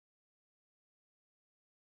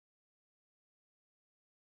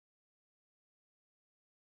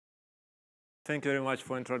Thank you very much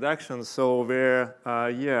for introduction. So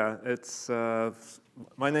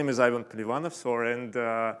my name is Vanya Pelivanov, and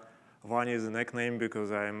Vanya is a nickname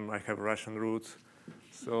because I have Russian roots.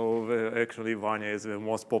 So actually, Vanya is the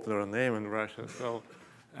most popular name in Russia. So,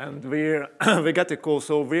 and we got a call.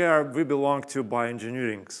 So we belong to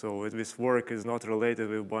bioengineering. So this work is not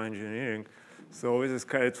related with bioengineering. So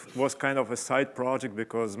it was kind of a side project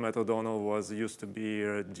because Matt O'Donnell used to be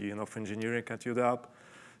Dean of Engineering at UW.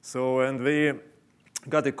 So, and we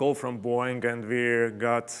got a call from Boeing, and we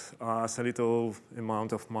got a little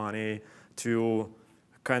amount of money to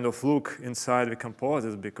kind of look inside the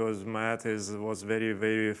composites because Matt was very,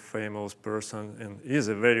 very famous person and is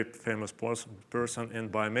a very famous person in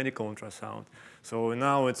biomedical ultrasound. So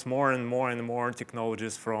now it's more and more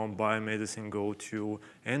technologies from biomedicine go to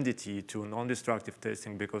NDT, to non-destructive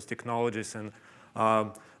testing, because technologies in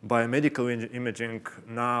biomedical imaging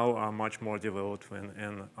now are much more developed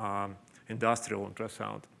in industrial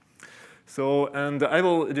ultrasound. So, and I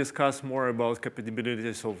will discuss more about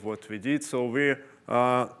capabilities of what we did. So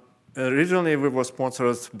originally we were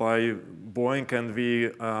sponsored by Boeing, and we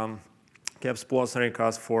kept sponsoring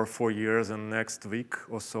us for 4 years, and next week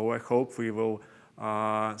or so I hope we will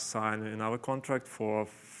sign another contract for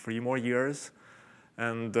 3 more years,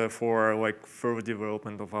 and for further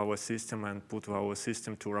development of our system and put our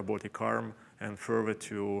system to robotic arm and further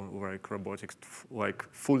to robotics,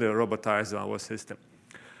 fully robotize our system.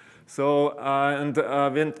 So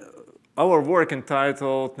our work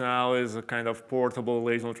entitled now is a kind of portable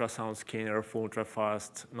laser ultrasound scanner for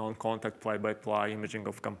ultra-fast, non-contact ply-by-ply imaging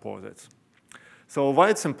of composites. So why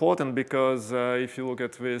it's important? Because if you look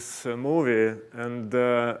at this movie, and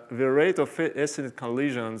the rate of accident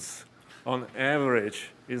collisions on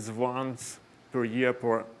average is once per year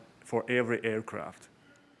for every aircraft.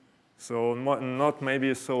 So not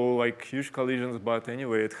maybe so huge collisions, but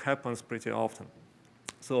anyway, it happens pretty often.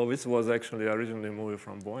 So this was actually originally a movie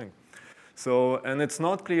from Boeing. So, and it's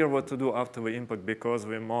not clear what to do after the impact, because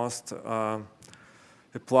the most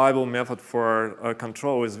applicable method for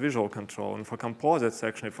control is visual control. And for composites,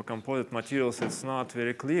 actually, for composite materials, it's not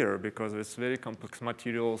very clear because it's very complex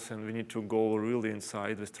materials and we need to go really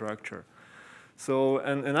inside the structure. So,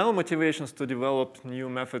 and our motivations to develop new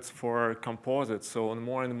methods for composites. So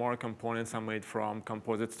more and more components are made from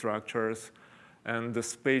composite structures. And the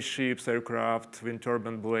spaceships, aircraft, wind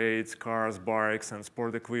turbine blades, cars, bikes, and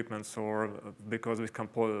sport equipment, because with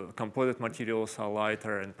composite materials are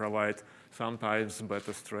lighter and provide sometimes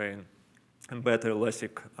better strain and better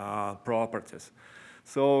elastic properties.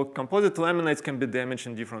 So composite laminates can be damaged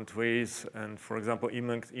in different ways. And for example,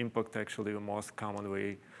 impact actually the most common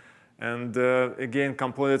way. And again,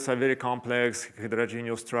 composites are very complex,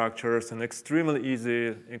 heterogeneous structures, and extremely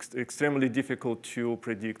difficult to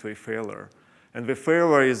predict a failure. And the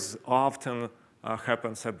failure is often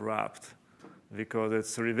happens abrupt because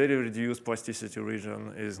it's a very reduced plasticity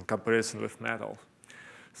region in comparison with metal.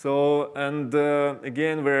 So, and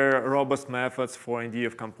again, there are robust methods for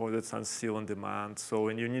NDF composites and still in demand. So,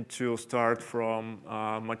 and you need to start from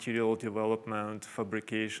material development,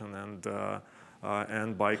 fabrication,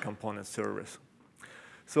 and by component service.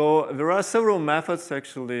 So there are several methods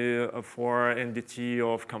actually for NDT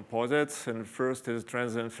of composites, and first is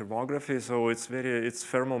transient thermography. So it's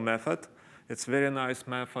thermal method. It's very nice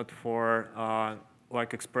method for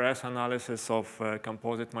express analysis of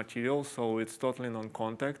composite materials. So it's totally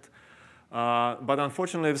non-contact. But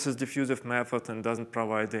unfortunately, this is diffusive method and doesn't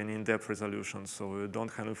provide any in-depth resolution. So you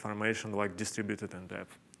don't have information like distributed in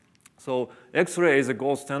depth. So X-ray is a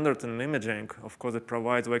gold standard in imaging. Of course, it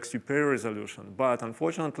provides superior resolution. But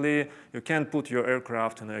unfortunately, you can't put your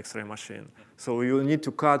aircraft in an X-ray machine. So you need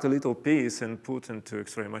to cut a little piece and put into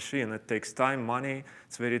X-ray machine. It takes time, money.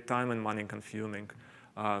 It's very time and money consuming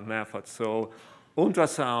method. So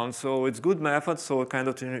ultrasound, so it's good method, so kind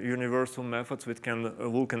of universal methods which can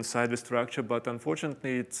look inside the structure. But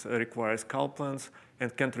unfortunately, it requires couplings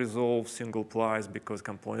and can't resolve single plies because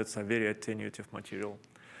components are very attenuative material.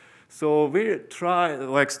 So we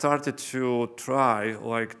started to apply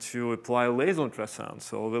laser ultrasound.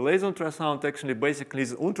 So the laser ultrasound actually basically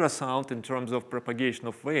is ultrasound in terms of propagation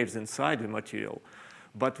of waves inside the material.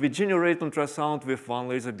 But we generate ultrasound with one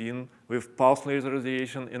laser beam, with pulse laser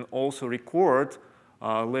radiation, and also record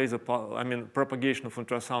propagation of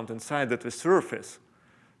ultrasound inside the surface.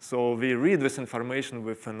 So we read this information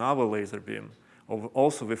with another laser beam,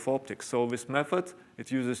 also with optics. So this method, it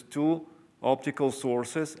uses 2 optical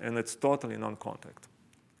sources, and it's totally non-contact.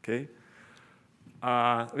 Okay,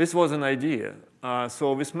 this was an idea.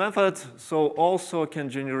 So this method also can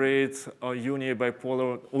generate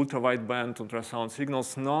uni-bipolar ultra-wideband ultrasound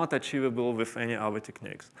signals not achievable with any other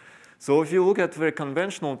techniques. So if you look at the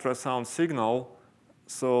conventional ultrasound signal,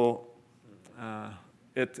 so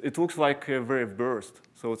it looks like a wave burst.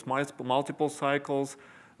 So it's multiple cycles,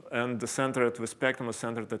 and the center at the spectrum is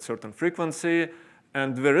centered at certain frequency,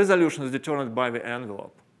 and the resolution is determined by the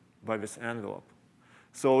envelope, by this envelope.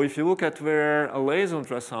 So if you look at where a laser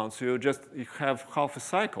ultrasound, so you have half a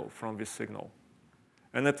cycle from this signal.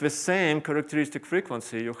 And at the same characteristic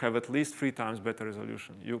frequency, you have at least 3 times better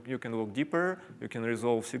resolution. You can look deeper, you can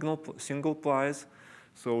resolve single plies,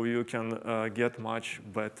 so you can get much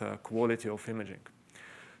better quality of imaging.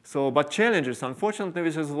 So, but challenges, unfortunately,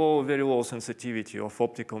 this is very low sensitivity of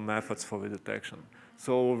optical methods for the detection.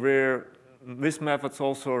 So these methods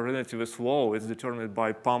also are relatively slow. It's determined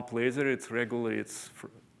by pump laser. It's regularly, it's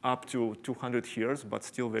up to 200 Hz, but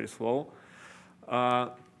still very slow.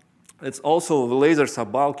 It's also, the lasers are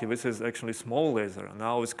bulky. This is actually small laser.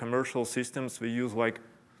 Now with commercial systems, we use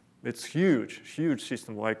it's huge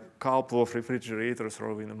system, like a couple of refrigerators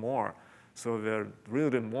or even more. So they're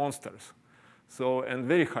really monsters. So, and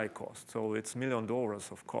very high cost. So it's $1 million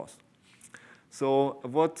of cost. So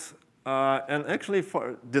and actually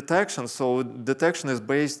for detection, so detection is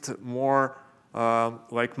based more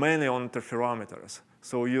mainly on interferometers.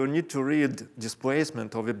 So you need to read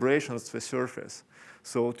displacement or vibrations to the surface.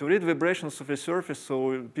 So to read vibrations of the surface,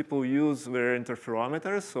 so people use their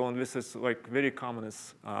interferometers. So and this is very common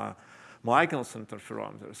is Michelson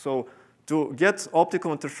interferometer. So to get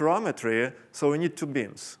optical interferometry, so we need 2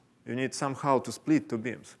 beams. You need somehow to split 2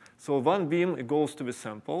 beams. So one beam it goes to the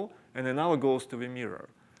sample, and another goes to the mirror.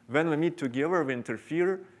 When we meet together, we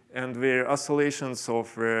interfere, and the oscillations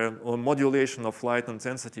of or modulation of light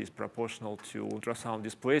intensity is proportional to ultrasound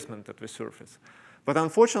displacement at the surface. But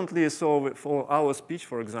unfortunately, so for our speech,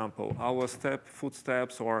 for example, our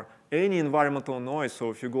footsteps, or any environmental noise,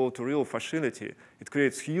 so if you go to real facility, it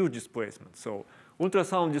creates huge displacement. So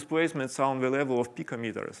ultrasound displacements are on the level of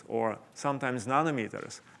picometers or sometimes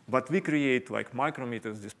nanometers, but we create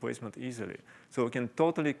micrometers displacement easily. So we can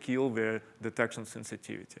totally kill the detection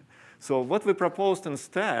sensitivity. So what we proposed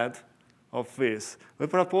instead of this, we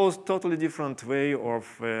proposed totally different way of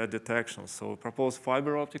detection. So we proposed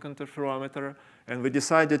fiber optic interferometer, and we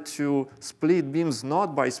decided to split beams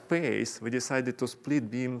not by space, we decided to split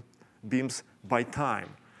beams by time.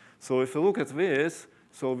 So if you look at this,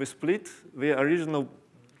 so we split the original,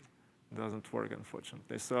 doesn't work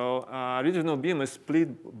unfortunately. So original beam is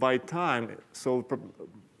split by time. So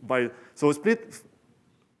we split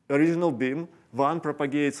original beam. One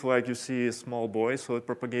propagates like you see a small boy, so it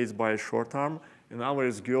propagates by a short arm, and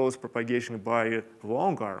ours goes propagation by a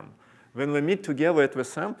long arm. When we meet together at the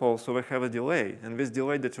sample, so we have a delay, and this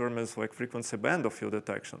delay determines frequency band of field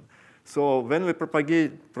detection. So when we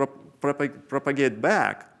propagate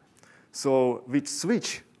back, so we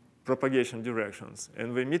switch propagation directions,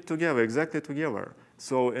 and we meet together, exactly together.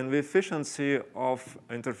 So and the efficiency of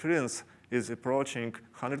interference is approaching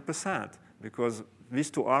 100%, because these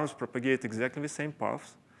 2 arms propagate exactly the same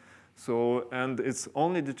paths. So, and it's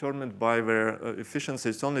only determined by their efficiency,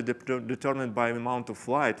 it's only determined by the amount of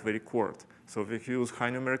light they record. So if you use high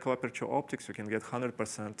numerical aperture optics, you can get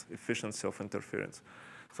 100% efficiency of interference.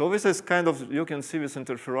 So this is kind of, you can see this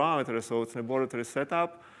interferometer, so it's a laboratory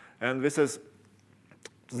setup, and this is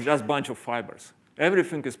just a bunch of fibers.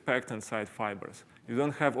 Everything is packed inside fibers. You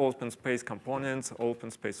don't have open space components, open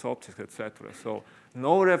space optics, etc. So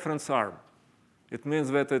no reference arm. It means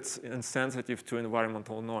that it's insensitive to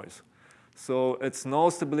environmental noise. So it's no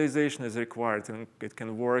stabilization is required, and it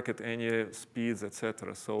can work at any speeds,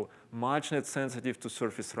 etc. So much net sensitive to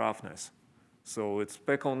surface roughness. So it's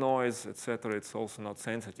speckle noise, etc. It's also not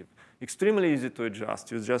sensitive. Extremely easy to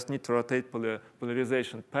adjust. You just need to rotate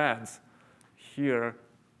polarization pads here.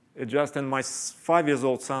 And my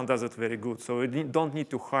 5-year-old son does it very good. So you don't need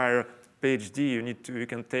to hire PhD. You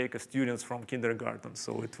can take students from kindergarten.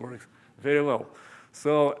 So it works very well.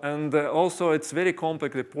 So, and also it's very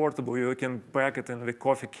compactly portable. You can pack it in the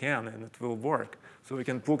coffee can and it will work. So we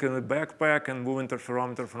can put it in a backpack and move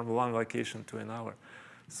interferometer from one location to another.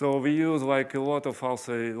 So we use a lot of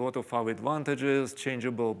our advantages,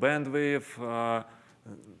 changeable bandwidth,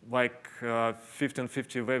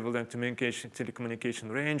 1550 wavelength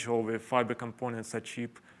telecommunication range. All the fiber components are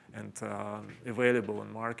cheap and available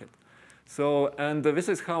in market. So, and this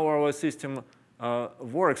is how our system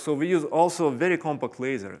works. So we use also a very compact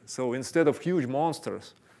laser. So instead of huge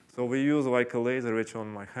monsters, so we use a laser which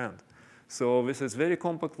on my hand. So this is very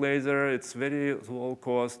compact laser. It's very low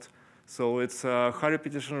cost. So it's a high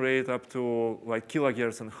repetition rate up to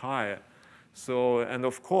kilohertz and higher. So, and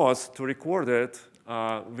of course, to record it,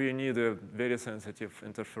 we need a very sensitive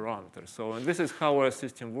interferometer. So, and this is how our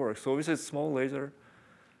system works. So this is small laser.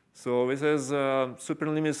 So this is a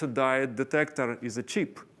superluminescent diode detector is a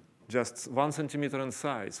chip, just 1 centimeter in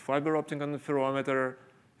size, fiber optic interferometer,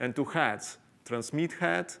 and 2 heads, transmit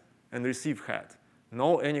head and receive head.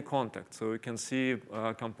 No any contact. So you can see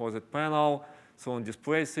a composite panel, so on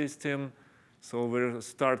display system. So we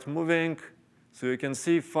start moving. So you can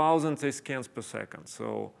see 1,000 scans per second.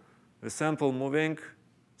 So the sample moving.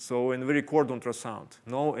 So when we record ultrasound,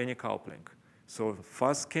 no any coupling. So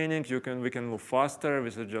fast scanning, we can move faster.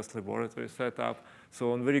 This is just laboratory setup.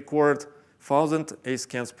 So when we record 1,000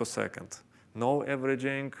 scans per second, no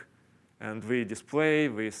averaging, and we display,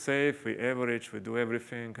 we save, we average, we do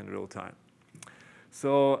everything in real time.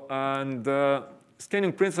 So and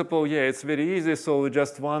scanning principle, yeah, it's very easy. So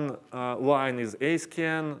just one line is a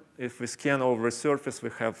scan. If we scan over a surface, we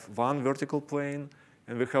have one vertical plane,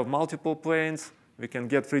 and we have multiple planes. We can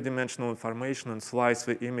get three-dimensional information and slice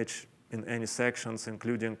the image in any sections,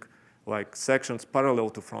 including like sections parallel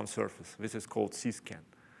to front surface. This is called C-scan.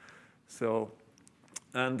 So,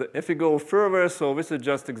 and if we go further, so this is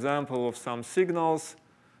just example of some signals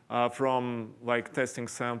from like testing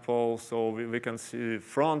samples. So we can see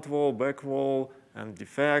front wall, back wall, and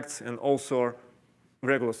defects, and also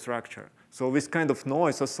regular structure. So this kind of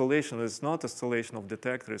noise oscillation is not oscillation of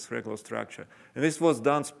detector, it's regular structure. And this was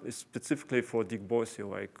done specifically for Dick Bossy,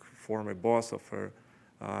 like former boss of her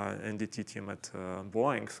NDT team at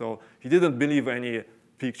Boeing. So he didn't believe any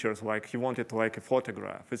pictures, like he wanted like a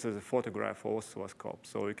photograph. This is a photograph oscilloscope.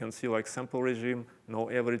 So you can see like sample regime, no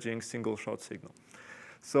averaging, single shot signal.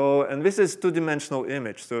 So, and this is two-dimensional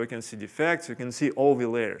image. So you can see defects, you can see all the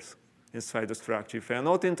layers inside the structure. If you're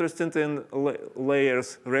not interested in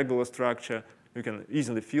layers, regular structure, you can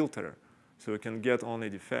easily filter. So you can get only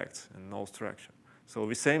defects and no structure. So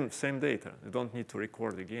the same data, you don't need to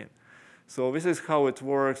record again. So this is how it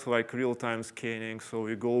works, like real-time scanning. So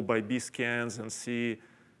we go by B scans and see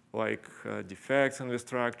like defects in the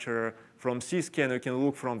structure. From C scan, you can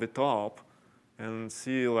look from the top and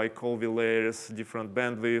see like all the layers, different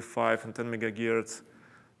bandwidth, 5 and 10 megahertz.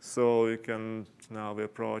 So you can, now we're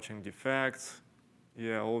approaching defects.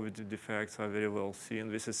 Yeah, all the defects are very well seen.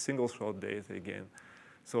 This is single shot data again.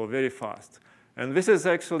 So very fast. And this is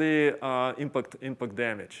actually impact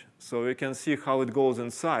damage. So you can see how it goes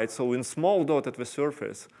inside. So in small dot at the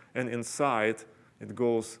surface, and inside, it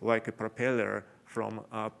goes like a propeller from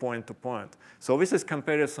point to point. So this is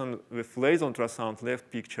comparison with laser ultrasound, left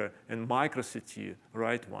picture, and micro CT,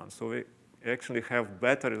 right one. So we actually have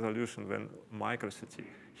better resolution than micro CT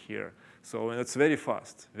here. So and it's very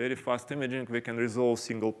fast imaging. We can resolve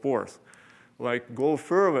single pores. Like go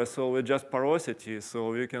further, so with just porosity,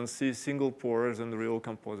 so you can see single pores and real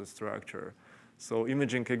composite structure. So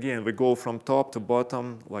imaging again, we go from top to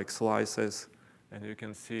bottom, like slices, and you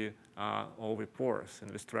can see all the pores in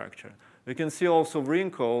the structure. We can see also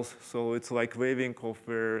wrinkles, so it's like waving of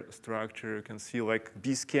the structure. You can see like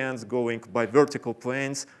B scans going by vertical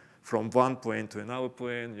planes from one plane to another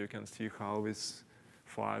plane. You can see how these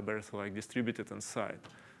fibers like distributed inside.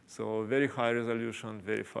 So very high resolution,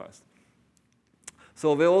 very fast.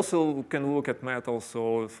 So we also can look at metals,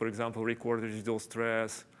 so for example, record residual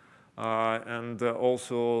stress, and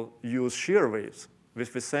also use shear waves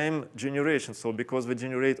with the same generation. So because we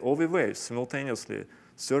generate all the waves simultaneously,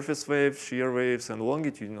 surface waves, shear waves, and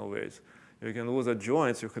longitudinal waves, you can lose at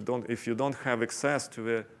joints if you don't have access to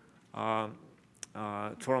the,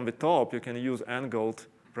 from the top, you can use angled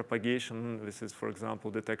propagation. This is, for example,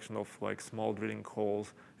 detection of like small drilling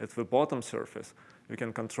holes at the bottom surface. You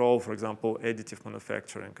can control, for example, additive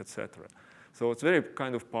manufacturing, etc. So it's very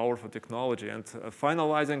kind of powerful technology. And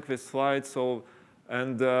finalizing this slide, so,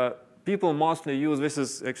 and people mostly use, this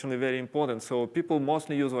is actually very important, so people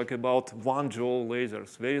mostly use like about 1 joule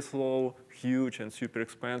lasers, very slow, huge, and super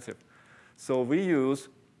expensive. So we use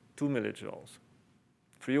 2 millijoules,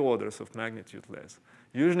 3 orders of magnitude less.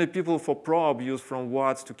 Usually people for probe use from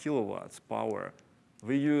watts to kilowatts power.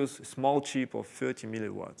 We use a small chip of 30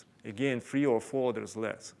 milliwatts. Again, 3 or 4 orders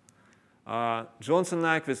less.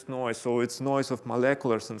 Johnson-Nyquist noise, so it's noise of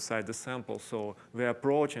moleculars inside the sample, so we're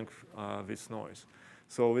approaching this noise.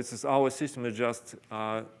 So this is our system is just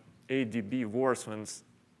 8 dB worse than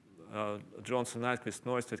Johnson-Nyquist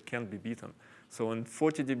noise that can't be beaten. So in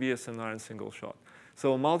 40 dB SNR in single shot.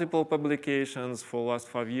 So multiple publications for the last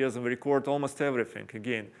 5 years, and we record almost everything.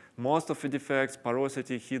 Again, most of the defects,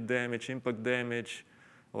 porosity, heat damage, impact damage,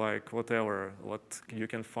 like whatever, what you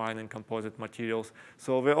can find in composite materials.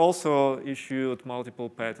 So we also issued multiple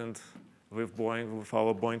patents with Boeing, with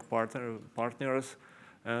our Boeing partners,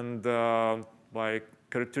 and like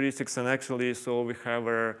characteristics, and actually, so we have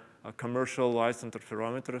a commercialized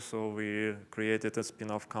interferometer. So we created a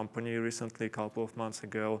spin-off company recently, a couple of months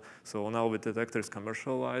ago. So now the detector is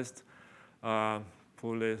commercialized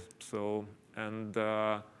fully. So, and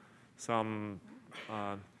some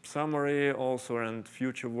summary also and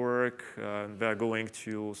future work. They're going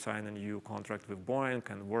to sign a new contract with Boeing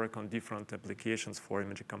and work on different applications for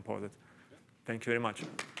imaging composite. Thank you very much.